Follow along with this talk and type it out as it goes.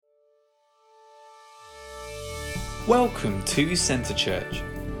Welcome to Centre Church.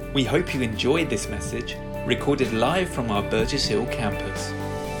 We hope you enjoyed this message, recorded live from our Burgess Hill campus.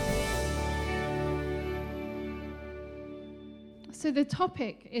 So the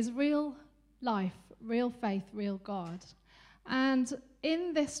topic is real life, real faith, real God. And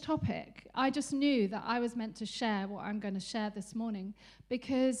in this topic, I just knew that I was meant to share what I'm going to share this morning,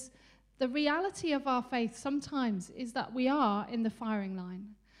 because the reality of our faith sometimes is that we are in the firing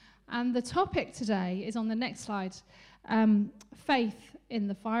line. And the topic today is on the next slide, faith in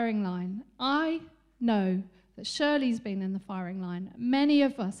the firing line. I know that Shirley's been in the firing line. Many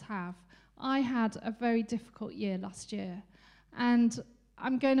of us have. I had a very difficult year last year. And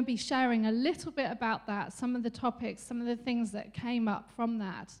I'm going to be sharing a little bit about that, some of the topics, some of the things that came up from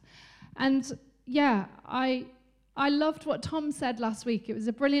that. And yeah, I loved what Tom said last week. It was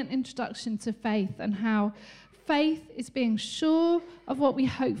a brilliant introduction to faith and how faith is being sure of what we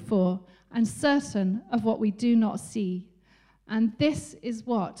hope for and certain of what we do not see. And this is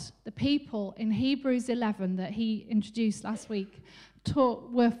what the people in Hebrews 11 that he introduced last week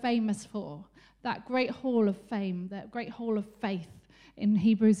were famous for. That great hall of fame, that great hall of faith in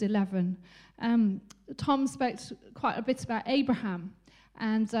Hebrews 11. Tom spoke quite a bit about Abraham,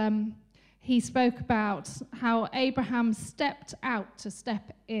 and he spoke about how Abraham stepped out to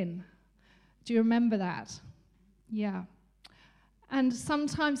step in. Do you remember that? Yeah. And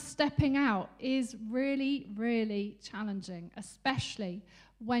sometimes stepping out is really, really challenging, especially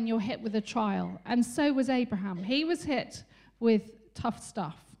when you're hit with a trial. And so was Abraham. He was hit with tough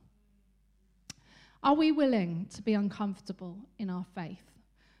stuff. Are we willing to be uncomfortable in our faith?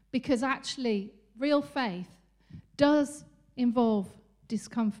 Because actually, real faith does involve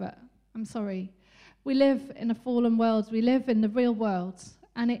discomfort. I'm sorry. We live in a fallen world. We live in the real world.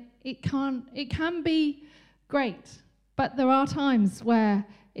 And it can be great, but there are times where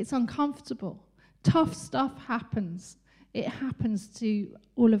it's uncomfortable. Tough stuff happens. It happens to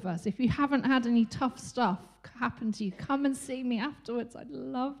all of us. If you haven't had any tough stuff happen to you, come and see me afterwards. I'd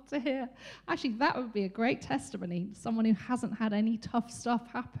love to hear. Actually, that would be a great testimony. Someone who hasn't had any tough stuff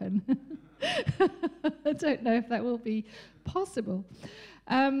happen. I don't know if that will be possible.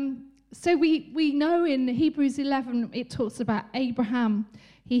 So we know in Hebrews 11, it talks about Abraham.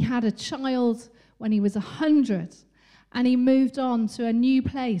 He had a child when he was 100, and he moved on to a new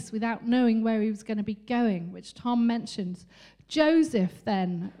place without knowing where he was going to be going, which Tom mentioned. Joseph,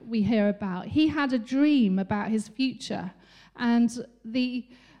 then, we hear about. He had a dream about his future and the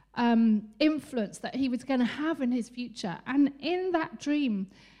influence that he was going to have in his future. And in that dream,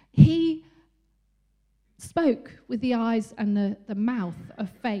 he spoke with the eyes and the mouth of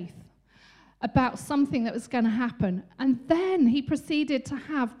faith about something that was going to happen. And then he proceeded to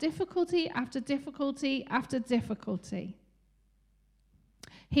have difficulty after difficulty after difficulty.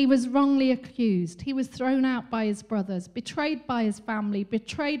 He was wrongly accused. He was thrown out by his brothers, betrayed by his family,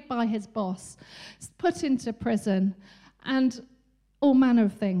 betrayed by his boss, put into prison, and all manner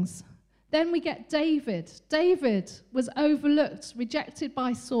of things. Then we get David. David was overlooked, rejected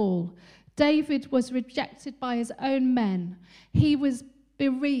by Saul. David was rejected by his own men. He was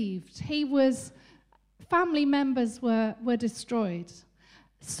bereaved. Family members were destroyed.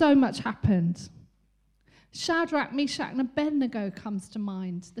 So much happened. Shadrach, Meshach, and Abednego comes to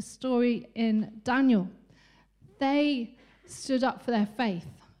mind. The story in Daniel. They stood up for their faith,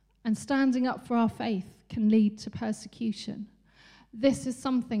 and standing up for our faith can lead to persecution. This is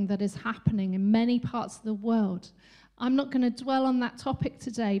something that is happening in many parts of the world. I'm not going to dwell on that topic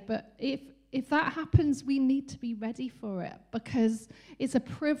today, but if that happens, we need to be ready for it, because it's a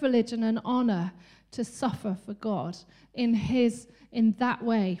privilege and an honor to suffer for God in that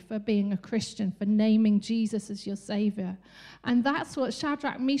way, for being a Christian, for naming Jesus as your Savior. And that's what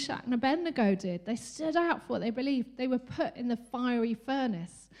Shadrach, Meshach, and Abednego did. They stood out for what they believed. They were put in the fiery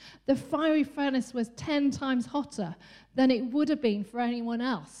furnace. The fiery furnace was 10 times hotter than it would have been for anyone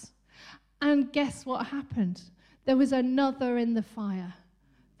else. And guess what happened? There was another in the fire.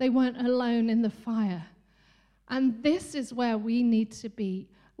 They weren't alone in the fire. And this is where we need to be.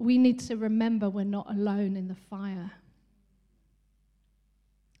 We need to remember we're not alone in the fire.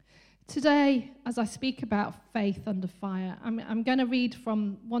 Today, as I speak about faith under fire, I'm going to read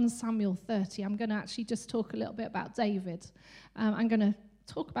from 1 Samuel 30. I'm going to actually just talk a little bit about David. I'm going to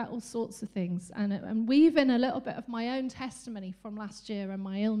talk about all sorts of things and weave in a little bit of my own testimony from last year and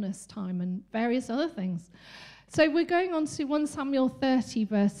my illness time and various other things. So we're going on to 1 Samuel 30,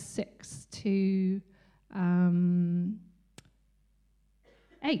 verse 6 to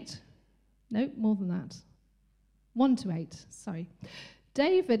 8. No, more than that. 1 to 8, sorry.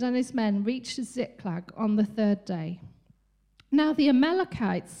 David and his men reached Ziklag on the third day. Now the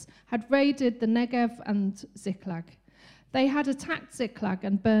Amalekites had raided the Negev and Ziklag. They had attacked Ziklag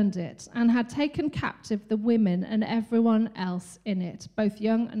and burned it, and had taken captive the women and everyone else in it, both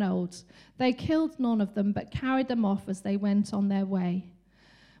young and old. They killed none of them, but carried them off as they went on their way.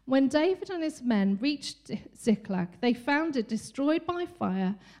 When David and his men reached Ziklag, they found it destroyed by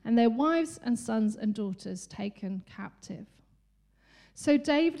fire, and their wives and sons and daughters taken captive. So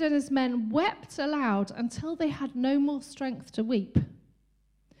David and his men wept aloud until they had no more strength to weep.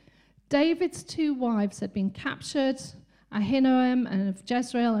 David's 2 wives had been captured, Ahinoam and of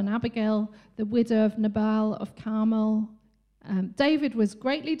Jezreel, and Abigail, the widow of Nabal of Carmel. David was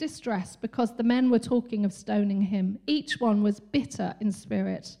greatly distressed because the men were talking of stoning him. Each one was bitter in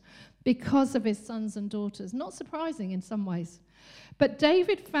spirit because of his sons and daughters. Not surprising in some ways. But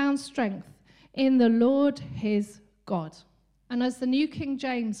David found strength in the Lord his God. And as the New King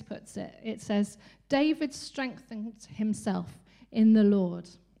James puts it, it says, David strengthened himself in the Lord.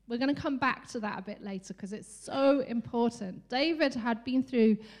 We're going to come back to that a bit later because it's so important. David had been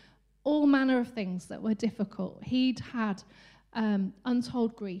through all manner of things that were difficult. He'd had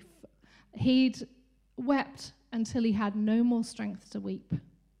untold grief. He'd wept until he had no more strength to weep.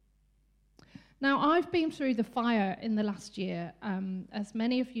 Now, I've been through the fire in the last year. As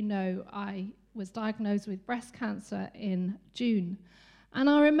many of you know, I was diagnosed with breast cancer in June. And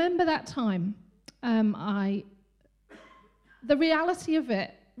I remember that time. The reality of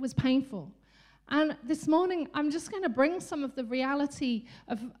it was painful. And this morning, I'm just going to bring some of the reality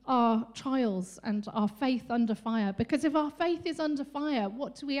of our trials and our faith under fire. Because if our faith is under fire,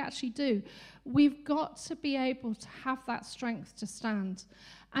 what do we actually do? We've got to be able to have that strength to stand.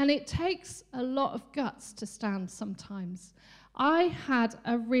 And it takes a lot of guts to stand sometimes. I had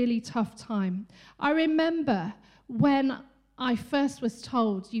a really tough time. I remember when I first was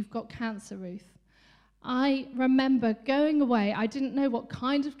told, you've got cancer, Ruth. I remember going away. I didn't know what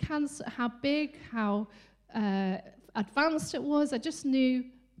kind of cancer, how big, how advanced it was. I just knew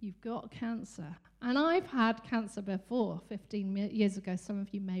you've got cancer. And I've had cancer before, 15 years ago. Some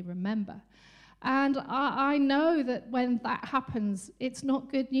of you may remember. And I know that when that happens, it's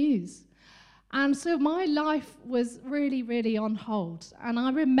not good news. And so my life was really, really on hold. And I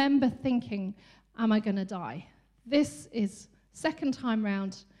remember thinking, am I going to die? This is second time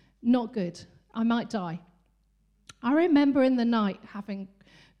round, not good. I might die. I remember in the night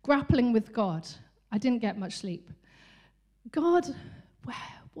grappling with God. I didn't get much sleep. God,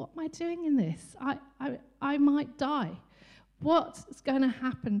 what am I doing in this? I might die. What's going to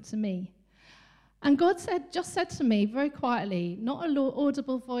happen to me? And God just said to me very quietly, not an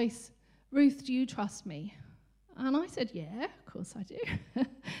audible voice, Ruth, do you trust me? And I said, yeah, of course I do.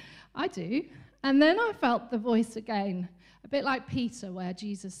 I do. And then I felt the voice again, a bit like Peter, where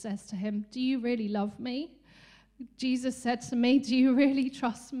Jesus says to him, do you really love me? Jesus said to me, do you really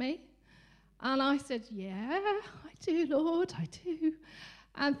trust me? And I said, yeah, I do, Lord, I do.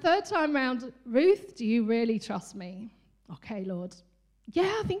 And third time round, Ruth, do you really trust me? Okay, Lord.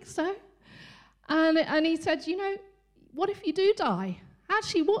 Yeah, I think so. And he said, what if you do die?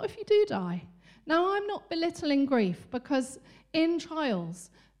 Actually, what if you do die? Now, I'm not belittling grief, because in trials,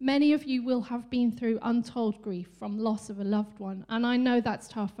 many of you will have been through untold grief from loss of a loved one, and I know that's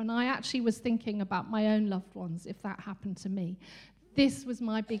tough, and I actually was thinking about my own loved ones if that happened to me. This was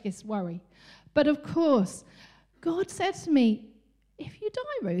my biggest worry. But of course, God said to me, if you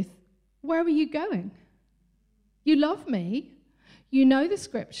die, Ruth, where are you going? You love me. You know the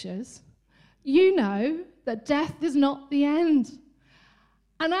scriptures. You know that death is not the end.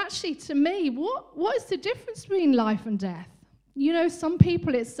 And actually, to me, what is the difference between life and death? Some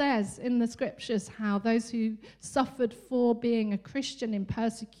people, it says in the scriptures how those who suffered for being a Christian in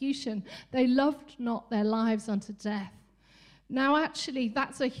persecution, they loved not their lives unto death. Now, actually,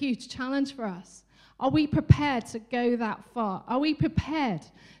 that's a huge challenge for us. Are we prepared to go that far? Are we prepared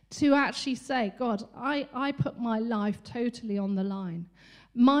to actually say, God, I put my life totally on the line.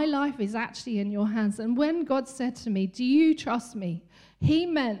 My life is actually in your hands. And when God said to me, do you trust me? He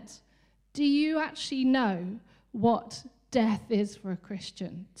meant, do you actually know what death is for a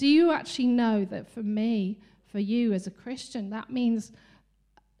Christian? Do you actually know that for me, for you as a Christian, that means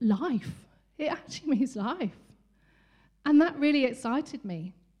life? It actually means life. And that really excited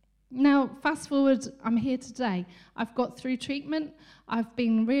me. Now, fast forward, I'm here today. I've got through treatment. I've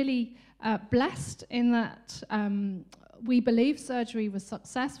been really blessed in that We believe surgery was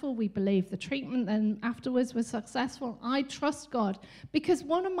successful. We believe the treatment then afterwards was successful. I trust God because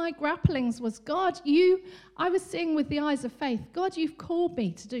one of my grapplings was, God, I was seeing with the eyes of faith, God, you've called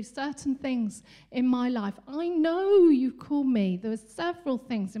me to do certain things in my life. I know you've called me. There were several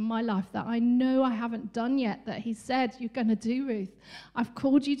things in my life that I know I haven't done yet that he said you're going to do, Ruth. I've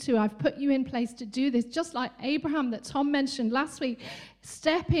called you to. I've put you in place to do this, just like Abraham that Tom mentioned last week,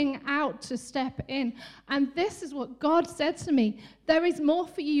 stepping out to step in. And this is what God said to me. There is more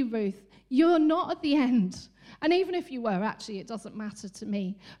for you, Ruth. You're not at the end. And even if you were, actually, it doesn't matter to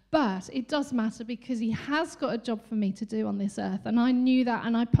me. But it does matter because he has got a job for me to do on this earth. And I knew that,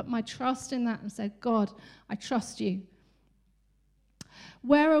 and I put my trust in that and said, God, I trust you.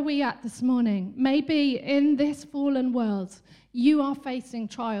 Where are we at this morning? Maybe in this fallen world, you are facing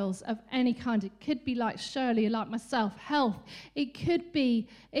trials of any kind. It could be like Shirley, like myself, health. It could be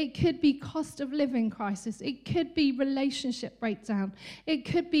cost of living crisis. It could be relationship breakdown. It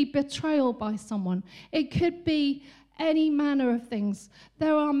could be betrayal by someone. It could be any manner of things.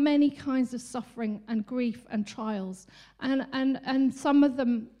 There are many kinds of suffering and grief and trials. And some of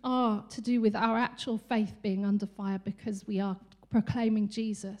them are to do with our actual faith being under fire because we are proclaiming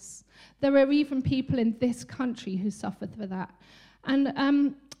Jesus. There are even people in this country who suffered for that.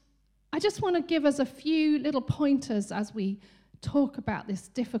 And I just want to give us a few little pointers as we talk about this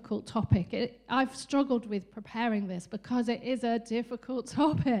difficult topic. I've struggled with preparing this because it is a difficult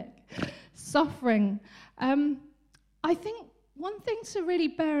topic, suffering. I think one thing to really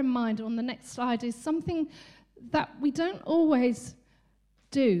bear in mind on the next slide is something that we don't always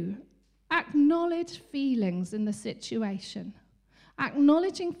do. Acknowledge feelings in the situation.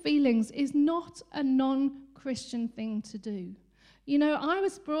 Acknowledging feelings is not a non-Christian thing to do. You know, I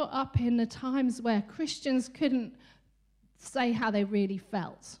was brought up in the times where Christians couldn't say how they really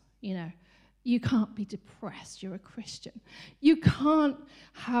felt. You know, you can't be depressed, you're a Christian. You can't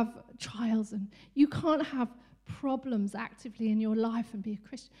have trials and you can't have problems actively in your life and be a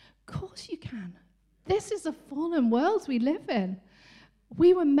Christian. Of course you can. This is a fallen world we live in.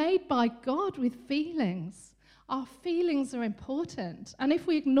 We were made by God with feelings. Our feelings are important. And if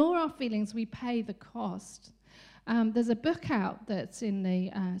we ignore our feelings, we pay the cost. There's a book out that's in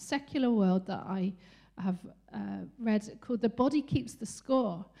the secular world that I have read called The Body Keeps the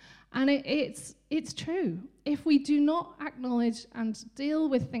Score. And it's true. If we do not acknowledge and deal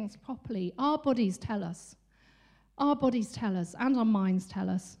with things properly, our bodies tell us. Our bodies tell us, and our minds tell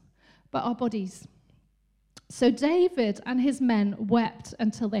us. But our bodies. So David and his men wept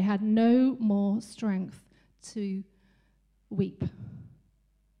until they had no more strength to weep.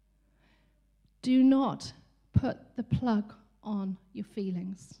 Do not put the plug on your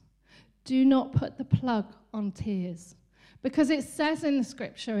feelings. Do not put the plug on tears. Because it says in the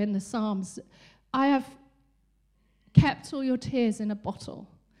scripture, in the Psalms, I have kept all your tears in a bottle.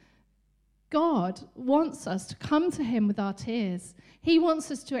 God wants us to come to him with our tears. He wants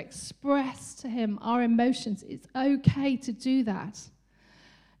us to express to him our emotions. It's okay to do that.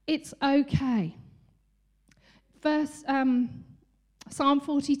 It's okay. Psalm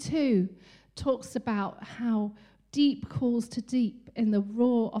 42 talks about how deep calls to deep in the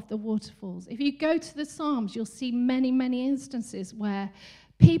roar of the waterfalls. If you go to the Psalms, you'll see many, many instances where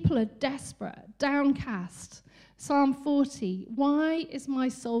people are desperate, downcast. Psalm 40, why is my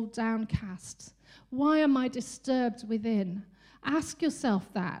soul downcast? Why am I disturbed within? Ask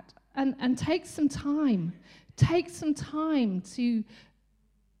yourself that and take some time. Take some time to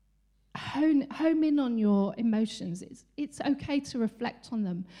home in on your emotions. It's okay to reflect on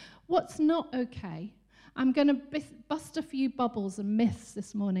them. What's not okay? I'm going to bust a few bubbles and myths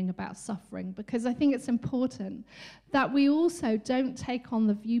this morning about suffering because I think it's important that we also don't take on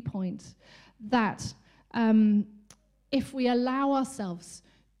the viewpoint that if we allow ourselves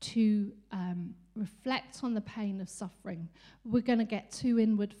to reflect on the pain of suffering, we're going to get too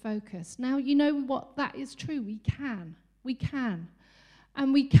inward focused. Now, you know what? That is true. We can.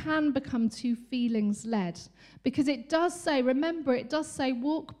 And we can become too feelings-led. Because it does say, remember, it does say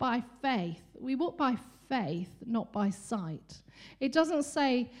walk by faith. We walk by faith, not by sight. It doesn't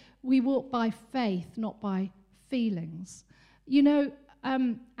say we walk by faith, not by feelings. You know,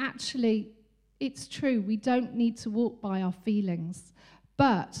 actually, it's true. We don't need to walk by our feelings.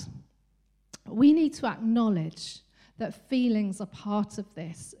 But we need to acknowledge that feelings are part of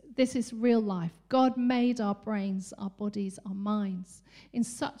this. This is real life. God made our brains, our bodies, our minds in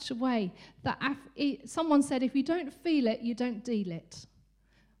such a way that someone said, if you don't feel it, you don't deal it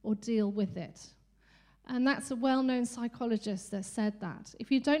or deal with it. And that's a well-known psychologist that said that. If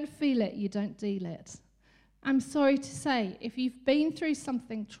you don't feel it, you don't deal it. I'm sorry to say, if you've been through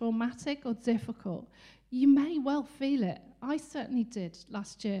something traumatic or difficult, You may well feel it. I certainly did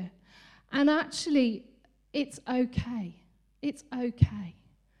last year. And actually, it's okay. It's okay.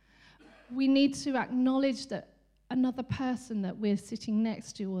 We need to acknowledge that another person that we're sitting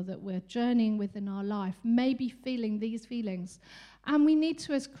next to or that we're journeying with in our life may be feeling these feelings. And we need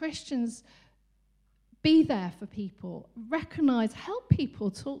to, as Christians, be there for people, recognize, help people,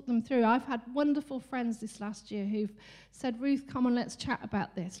 talk them through. I've had wonderful friends this last year who've said, Ruth, come on, let's chat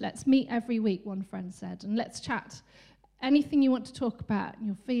about this. Let's meet every week, one friend said, and let's chat. Anything you want to talk about,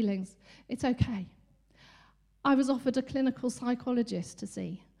 your feelings, it's okay. I was offered a clinical psychologist to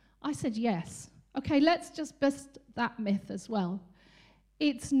see. I said yes. Okay, let's just bust that myth as well.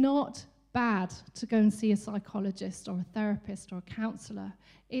 It's not bad to go and see a psychologist or a therapist or a counselor.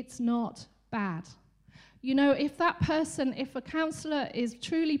 It's not bad. You know, if a counselor is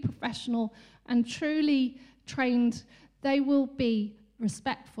truly professional and truly trained, they will be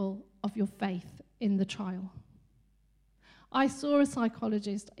respectful of your faith in the trial. I saw a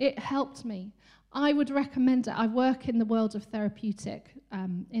psychologist. It helped me. I would recommend it. I work in the world of therapeutic,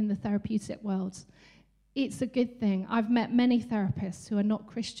 in the therapeutic world. It's a good thing. I've met many therapists who are not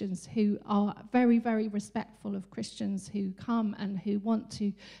Christians who are very, very respectful of Christians who come and who want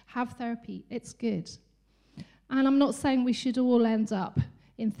to have therapy. It's good. And I'm not saying we should all end up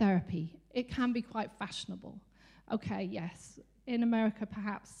in therapy. It can be quite fashionable. Okay, yes, in America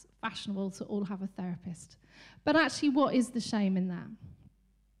perhaps fashionable to all have a therapist. But actually, what is the shame in that?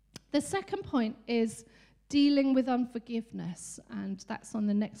 The second point is dealing with unforgiveness, and that's on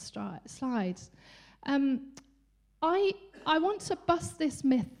the next slide. I want to bust this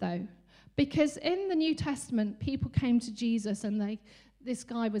myth, though, because in the New Testament, people came to Jesus and this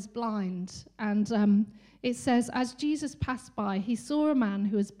guy was blind, and it says, as Jesus passed by, he saw a man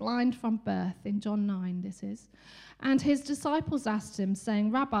who was blind from birth, in John 9 this is, and his disciples asked him,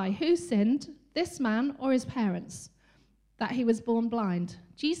 saying, Rabbi, who sinned, this man or his parents, that he was born blind?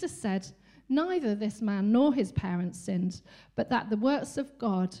 Jesus said, neither this man nor his parents sinned, but that the works of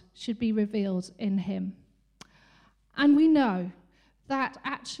God should be revealed in him. And we know that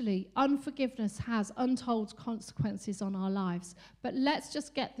actually unforgiveness has untold consequences on our lives. But let's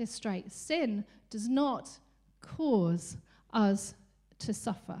just get this straight. Sin does not cause us to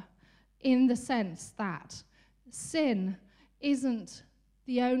suffer, in the sense that sin isn't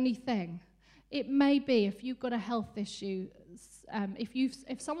the only thing. It may be, if you've got a health issue,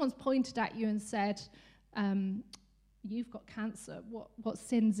 if someone's pointed at you and said, you've got cancer, what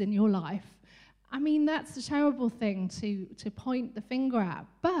sin's in your life? I mean, that's a terrible thing to point the finger at.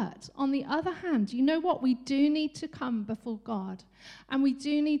 But on the other hand, you know what? We do need to come before God, and we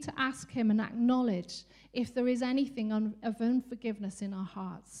do need to ask him and acknowledge if there is anything of unforgiveness in our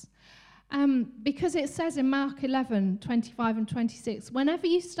hearts. Because it says in Mark 11, 25 and 26, whenever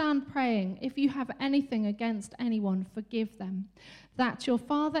you stand praying, if you have anything against anyone, forgive them, that your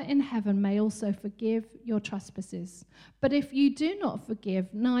Father in heaven may also forgive your trespasses. But if you do not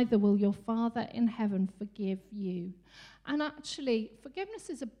forgive, neither will your Father in heaven forgive you. And actually, forgiveness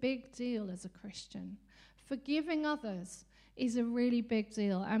is a big deal as a Christian. Forgiving others is a really big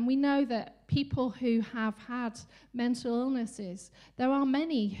deal. And we know that people who have had mental illnesses, there are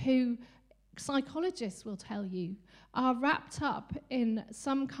many who, psychologists will tell you, are wrapped up in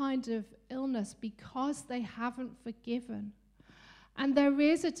some kind of illness because they haven't forgiven. And there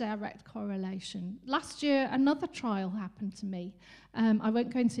is a direct correlation. Last year, another trial happened to me. I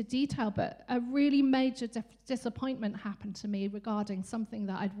won't go into detail, but a really major disappointment happened to me regarding something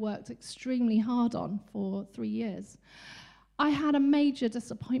that I'd worked extremely hard on for 3 years. I had a major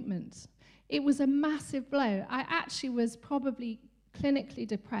disappointment. It was a massive blow. I actually was probably clinically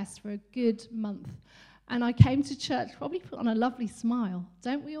depressed for a good month. And I came to church, probably put on a lovely smile,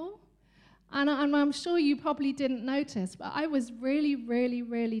 don't we all? And I'm sure you probably didn't notice, but I was really, really,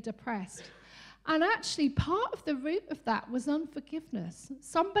 really depressed. And actually, part of the root of that was unforgiveness.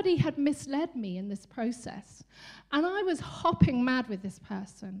 Somebody had misled me in this process. And I was hopping mad with this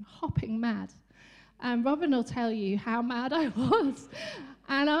person, hopping mad. And Robin will tell you how mad I was.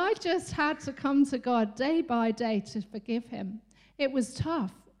 And I just had to come to God day by day to forgive him. It was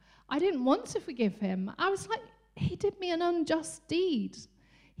tough. I didn't want to forgive him. I was like, he did me an unjust deed.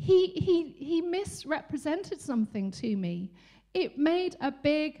 He misrepresented something to me. It made a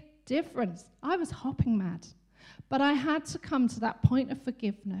big difference. I was hopping mad. But I had to come to that point of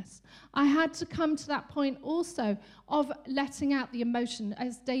forgiveness. I had to come to that point also of letting out the emotion,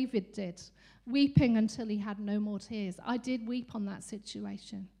 as David did, weeping until he had no more tears. I did weep on that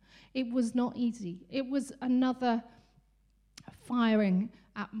situation. It was not easy. It was another firing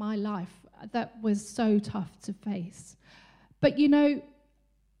at my life that was so tough to face. But you know,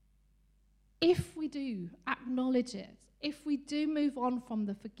 if we do acknowledge it, if we do move on from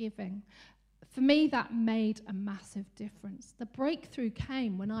the forgiving, for me that made a massive difference. The breakthrough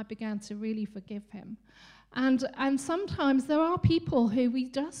came when I began to really forgive him. And sometimes there are people who we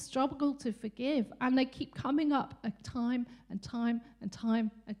just struggle to forgive, and they keep coming up time and time and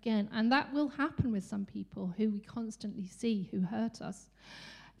time again. And that will happen with some people who we constantly see who hurt us.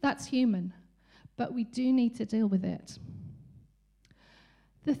 That's human, but we do need to deal with it.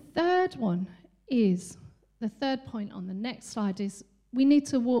 The third point on the next slide is we need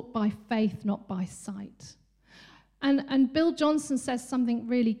to walk by faith, not by sight. And Bill Johnson says something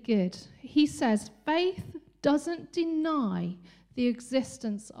really good. He says, faith doesn't deny the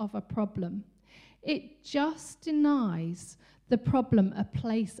existence of a problem. It just denies the problem a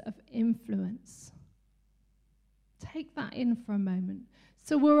place of influence. Take that in for a moment.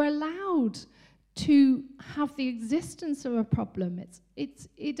 So we're allowed to have the existence of a problem. It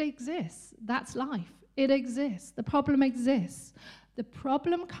exists. That's life. It exists. The problem exists. The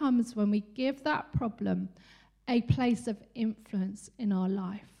problem comes when we give that problem a place of influence in our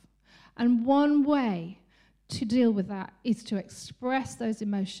life. And one way to deal with that is to express those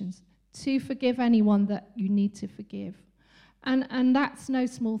emotions, to forgive anyone that you need to forgive. And that's no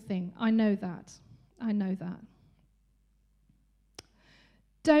small thing. I know that.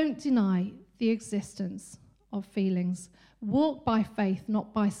 Don't deny the existence of feelings. Walk by faith,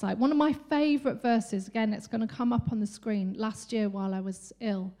 not by sight. One of my favorite verses, again, it's going to come up on the screen, last year while I was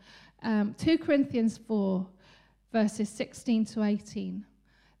ill. 2 Corinthians 4, verses 16 to 18.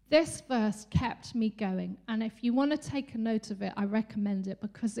 This verse kept me going, and if you want to take a note of it, I recommend it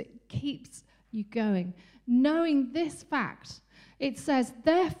because it keeps you going. Knowing this fact, it says,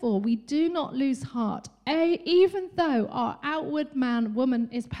 therefore, we do not lose heart, even though our outward man, woman,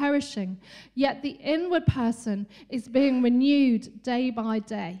 is perishing, yet the inward person is being renewed day by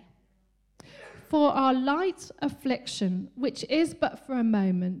day. For our light affliction, which is but for a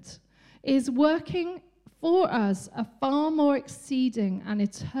moment, is working for us a far more exceeding and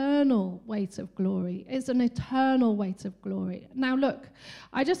eternal weight of glory. It's an eternal weight of glory. Now look,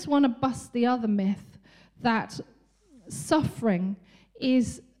 I just want to bust the other myth that suffering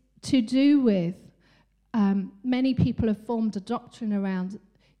is to do with, many people have formed a doctrine around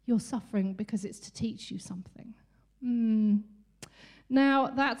you're suffering because it's to teach you something.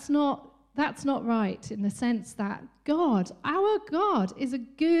 Now that's not right in the sense that God, our God, is a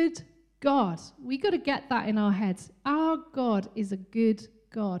good God. We got to get that in our heads. Our God is a good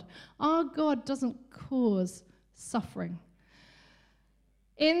God. Our God doesn't cause suffering.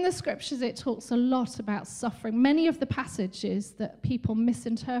 In the scriptures, it talks a lot about suffering. Many of the passages that people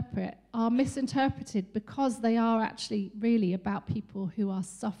misinterpret are misinterpreted because they are actually really about people who are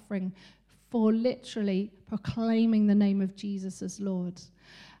suffering for literally proclaiming the name of Jesus as Lord.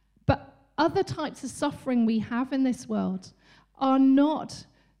 But other types of suffering we have in this world are not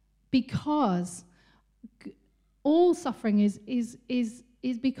because all suffering is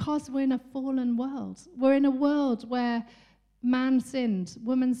because we're in a fallen world. We're in a world where man sinned,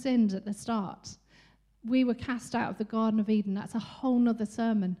 woman sinned at the start. We were cast out of the Garden of Eden. That's a whole nother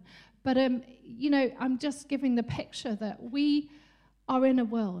sermon. But, I'm just giving the picture that we are in a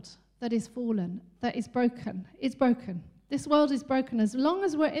world that is fallen, that is broken. It's broken. This world is broken. As long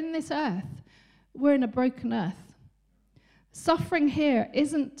as we're in this earth, we're in a broken earth. Suffering here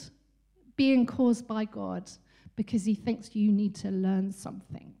isn't being caused by God because he thinks you need to learn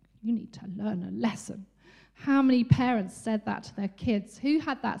something. You need to learn a lesson. How many parents said that to their kids? Who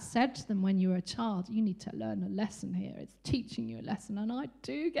had that said to them when you were a child? You need to learn a lesson here. It's teaching you a lesson. And I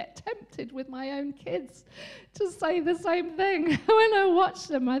do get tempted with my own kids to say the same thing. When I watch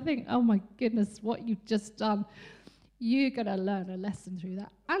them, I think, oh my goodness, what you've just done. You're going to learn a lesson through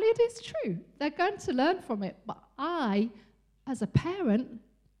that. And it is true. They're going to learn from it. But I, as a parent,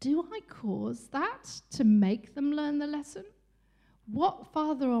 do I cause that to make them learn the lesson? What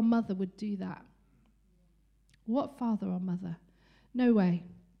father or mother would do that? What father or mother? No way.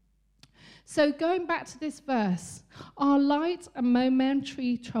 So going back to this verse, our light and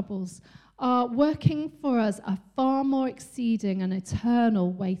momentary troubles are working for us a far more exceeding and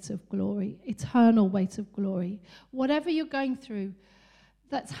eternal weight of glory. Eternal weight of glory. Whatever you're going through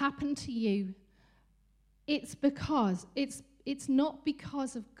that's happened to you, it's not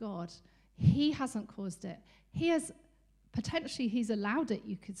because of God. He hasn't caused it. He's allowed it,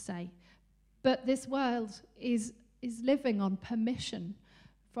 you could say. But this world is living on permission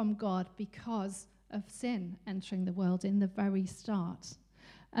from God because of sin entering the world in the very start.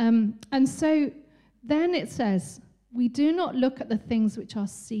 And so then it says, we do not look at the things which are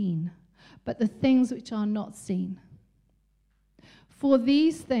seen, but the things which are not seen. For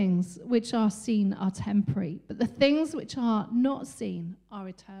these things which are seen are temporary, but the things which are not seen are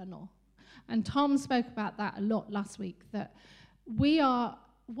eternal. And Tom spoke about that a lot last week, that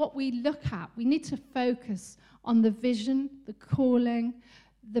what we look at, we need to focus on the vision, the calling,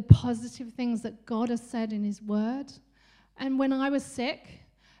 the positive things that God has said in his word. And when I was sick,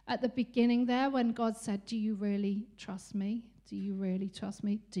 at the beginning there, when God said, do you really trust me? Do you really trust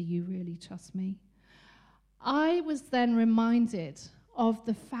me? Do you really trust me? I was then reminded of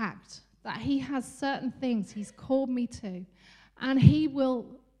the fact that he has certain things he's called me to, and he will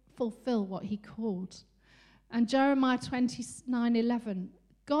fulfill what he called. And Jeremiah 29:11,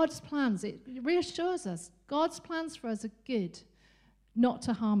 God's plans, it reassures us, God's plans for us are good, not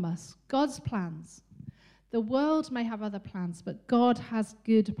to harm us. God's plans. The world may have other plans, but God has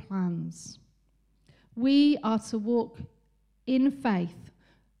good plans. We are to walk in faith,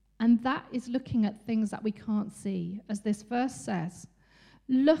 and that is looking at things that we can't see. As this verse says,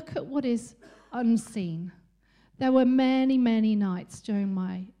 look at what is unseen. There were many, many nights during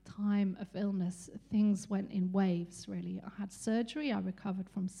my time of illness. Things went in waves, really. I had surgery. I recovered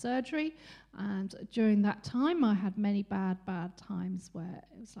from surgery. And during that time, I had many bad times where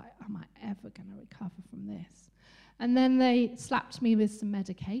it was like, am I ever going to recover from this? And then they slapped me with some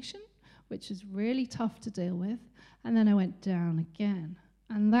medication, which is really tough to deal with. And then I went down again.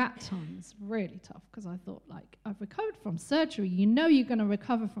 And that time was really tough because I thought, like, I've recovered from surgery. You know you're going to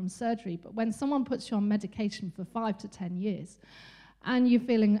recover from surgery, but when someone puts you on medication for 5 to 10 years and you're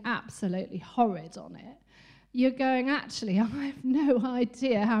feeling absolutely horrid on it, you're going, actually, I have no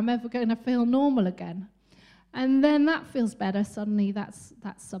idea how I'm ever going to feel normal again. And then that feels better. Suddenly that's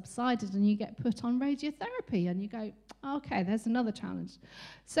subsided and you get put on radiotherapy and you go, okay, there's another challenge.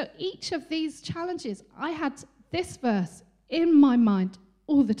 So each of these challenges, I had this verse in my mind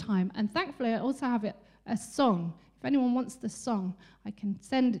all the time. And thankfully, I also have a song. If anyone wants the song, I can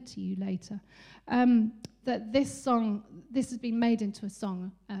send it to you later. That this has been made into a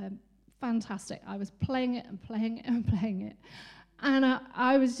song. Fantastic. I was playing it and playing it and playing it. And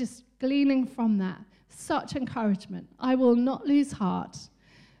I was just gleaning from that. Such encouragement. I will not lose heart.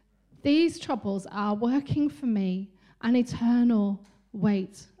 These troubles are working for me an eternal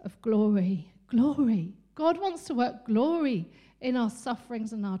weight of glory. Glory. God wants to work glory in our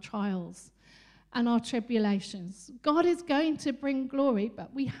sufferings and our trials and our tribulations. God is going to bring glory,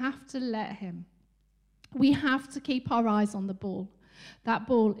 but we have to let him. We have to keep our eyes on the ball. That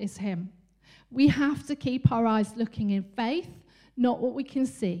ball is him. We have to keep our eyes looking in faith, not what we can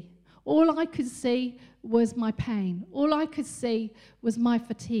see. All I could see was my pain. All I could see was my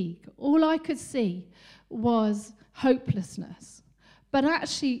fatigue. All I could see was hopelessness. But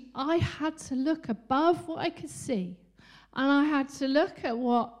actually, I had to look above what I could see, and I had to look at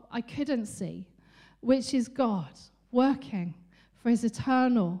what I couldn't see, which is God working for his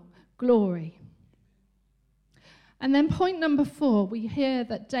eternal glory. And then point number 4, we hear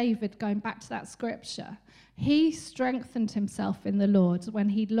that David, going back to that scripture, he strengthened himself in the Lord when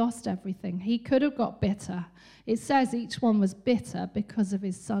he'd lost everything. He could have got bitter. It says each one was bitter because of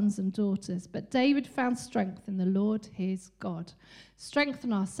his sons and daughters. But David found strength in the Lord his God.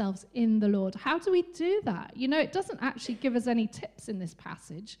 Strengthen ourselves in the Lord. How do we do that? You know, it doesn't actually give us any tips in this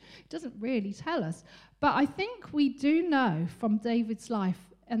passage. It doesn't really tell us. But I think we do know from David's life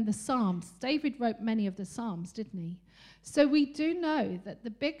and the Psalms. David wrote many of the Psalms, didn't he? So we do know that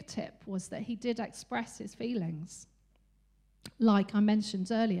the big tip was that he did express his feelings, like I mentioned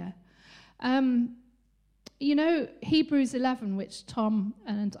earlier. You know, Hebrews 11, which Tom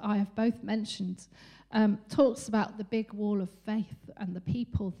and I have both mentioned, talks about the big wall of faith and the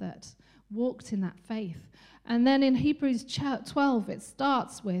people that walked in that faith. And then in Hebrews 12, it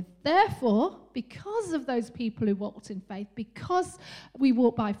starts with, therefore, because of those people who walked in faith, because we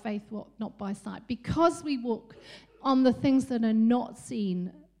walk by faith, not by sight, because we walk on the things that are not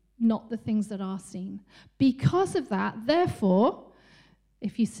seen, not the things that are seen. Because of that, therefore,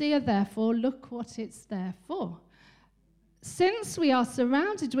 if you see a therefore, look what it's there for. Since we are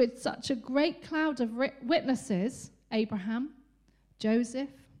surrounded with such a great cloud of witnesses, Abraham, Joseph,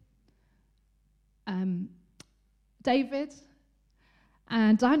 David,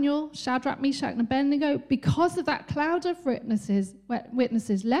 and Daniel, Shadrach, Meshach, and Abednego, because of that cloud of witnesses,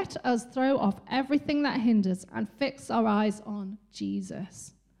 let us throw off everything that hinders and fix our eyes on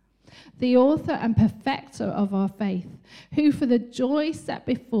Jesus, the author and perfecter of our faith, who for the joy set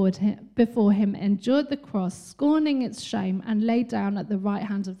before him endured the cross, scorning its shame, and lay down at the right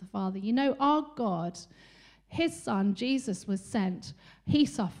hand of the Father. You know, our God, his son, Jesus, was sent. He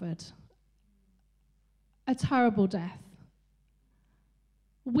suffered a terrible death.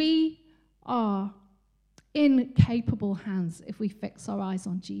 We are in capable hands if we fix our eyes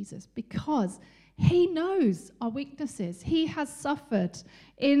on Jesus, because he knows our weaknesses. He has suffered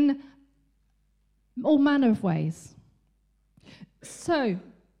in all manner of ways. So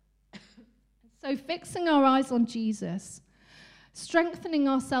fixing our eyes on Jesus, strengthening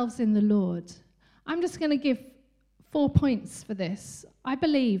ourselves in the Lord. I'm just going to give 4 points for this. I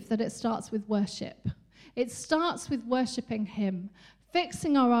believe that it starts with worship. It starts with worshiping him,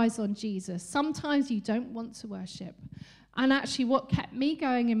 fixing our eyes on Jesus. Sometimes you don't want to worship. And actually what kept me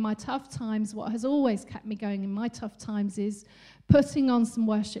going in my tough times, what has always kept me going in my tough times, is putting on some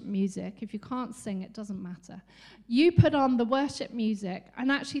worship music. If you can't sing, it doesn't matter. You put on the worship music, and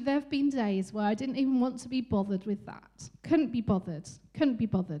actually there have been days where I didn't even want to be bothered with that. Couldn't be bothered.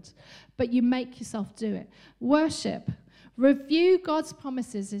 But you make yourself do it. Worship. Review God's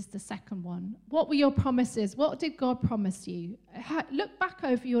promises is the second one. What were your promises? What did God promise you? Look back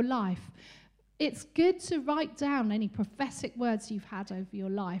over your life. It's good to write down any prophetic words you've had over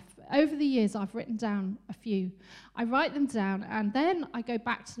your life. Over the years, I've written down a few. I write them down, and then I go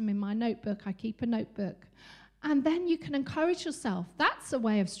back to them in my notebook. I keep a notebook. And then you can encourage yourself. That's a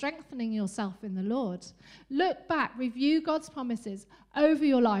way of strengthening yourself in the Lord. Look back, review God's promises over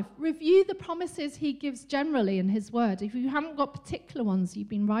your life. Review the promises he gives generally in his word. If you haven't got particular ones you've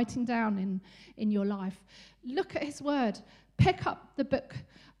been writing down in your life, look at his word. Pick up the book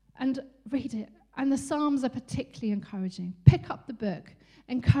and read it. And the Psalms are particularly encouraging. Pick up the book.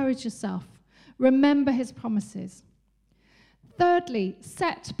 Encourage yourself. Remember his promises. Thirdly,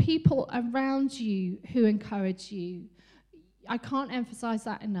 set people around you who encourage you. I can't emphasize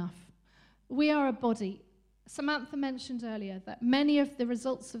that enough. We are a body. Samantha mentioned earlier that many of the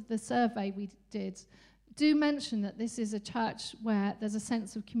results of the survey we did do mention that this is a church where there's a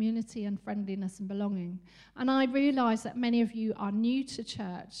sense of community and friendliness and belonging. And I realize that many of you are new to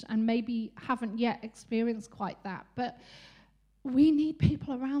church and maybe haven't yet experienced quite that. But we need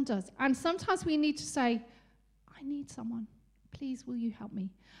people around us. And sometimes we need to say, I need someone. Please, will you help me?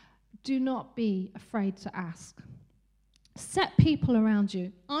 Do not be afraid to ask. Set people around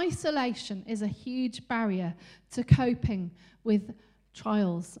you. Isolation is a huge barrier to coping with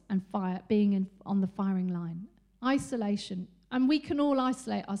trials and being on the firing line. Isolation. And we can all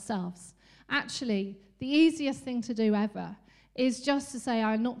isolate ourselves. Actually, the easiest thing to do ever is just to say,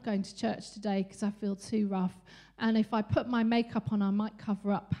 I'm not going to church today because I feel too rough. And if I put my makeup on, I might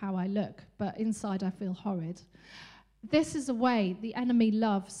cover up how I look. But inside, I feel horrid. This is a way the enemy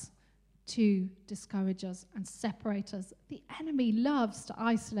loves to discourage us and separate us. The enemy loves to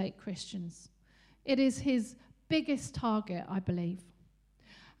isolate Christians. It is his biggest target, I believe.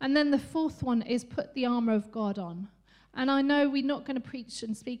 And then the fourth one is put the armor of God on. And I know we're not going to preach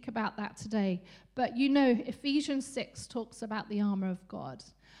and speak about that today, but you know Ephesians 6 talks about the armor of God.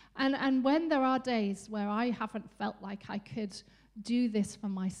 And when there are days where I haven't felt like I could do this for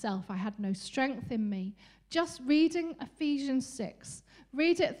myself, I had no strength in me, just reading Ephesians 6,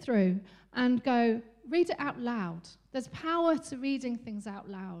 read it through and read it out loud. There's power to reading things out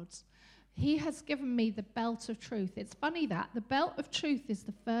loud. He has given me the belt of truth. It's funny that the belt of truth is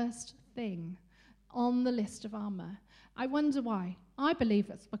the first thing on the list of armor. I wonder why. I believe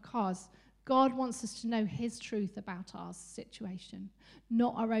it's because God wants us to know his truth about our situation,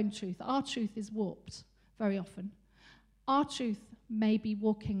 not our own truth. Our truth is warped very often. Our truth may be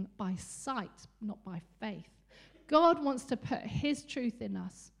walking by sight, not by faith. God wants to put his truth in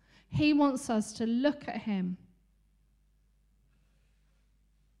us. He wants us to look at him.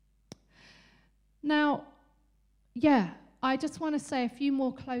 Now, I just want to say a few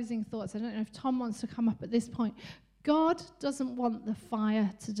more closing thoughts. I don't know if Tom wants to come up at this point. God doesn't want the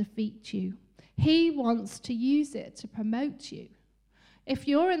fire to defeat you. He wants to use it to promote you. If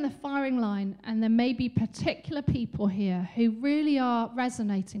you're in the firing line, and there may be particular people here who really are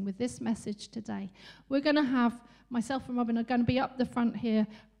resonating with this message today, we're going to have, myself and Robin are going to be up the front here,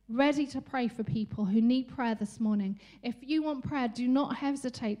 ready to pray for people who need prayer this morning. If you want prayer, do not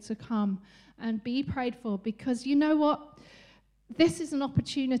hesitate to come and be prayed for, because you know what? This is an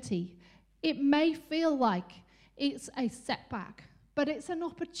opportunity. It may feel like it's a setback, but it's an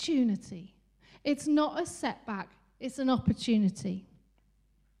opportunity. It's not a setback, it's an opportunity.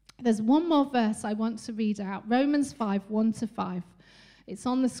 There's one more verse I want to read out, Romans 5, 1-5. It's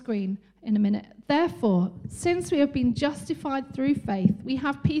on the screen in a minute. Therefore, since we have been justified through faith, we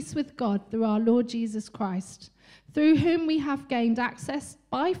have peace with God through our Lord Jesus Christ, through whom we have gained access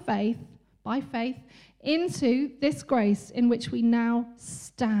by faith, into this grace in which we now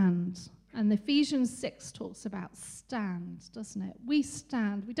stand. And Ephesians 6 talks about stand, doesn't it? We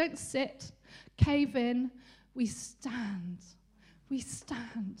stand. We don't sit, cave in. We stand. we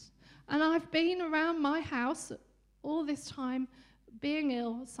stand. And I've been around my house all this time, being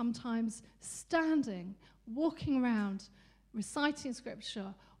ill, sometimes standing, walking around, reciting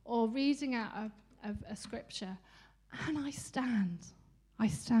scripture or reading out a scripture, and I stand.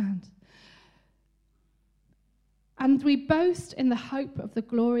 And we boast in the hope of the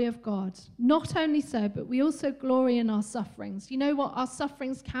glory of God. Not only so, but we also glory in our sufferings. You know what? Our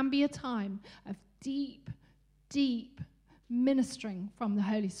sufferings can be a time of deep, deep ministering from the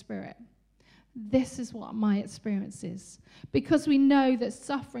Holy Spirit. This is what my experience is. Because we know that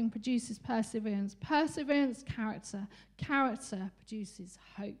suffering produces perseverance. Perseverance, character. Character produces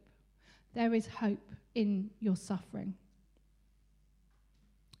hope. There is hope in your suffering.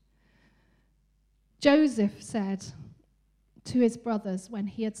 Joseph said to his brothers when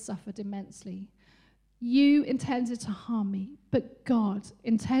he had suffered immensely, "You intended to harm me, but God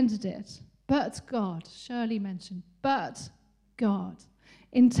intended it." But God, Shirley mentioned, but God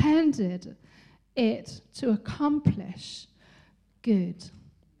intended it to accomplish good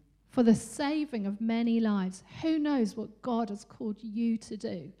for the saving of many lives. Who knows what God has called you to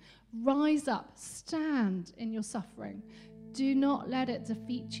do? Rise up, stand in your suffering. Do not let it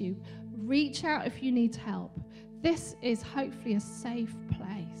defeat you. Reach out if you need help. This is hopefully a safe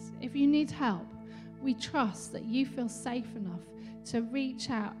place. If you need help, we trust that you feel safe enough to reach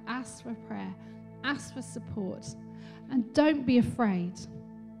out, ask for prayer, ask for support, and don't be afraid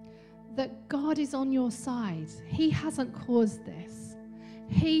that God is on your side. He hasn't caused this.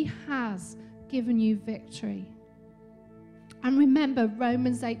 He has given you victory. And remember,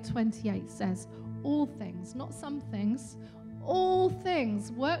 Romans 8:28 says, all things, not some things, all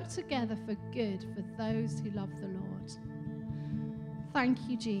things work together for good for those who love the Lord. Thank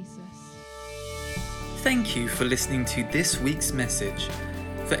you, Jesus. Thank you for listening to this week's message.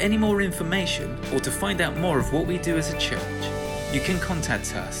 For any more information or to find out more of what we do as a church, you can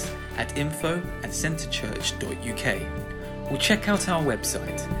contact us at info@centrechurch.uk or check out our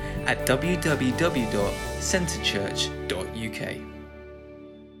website at www.centrechurch.uk.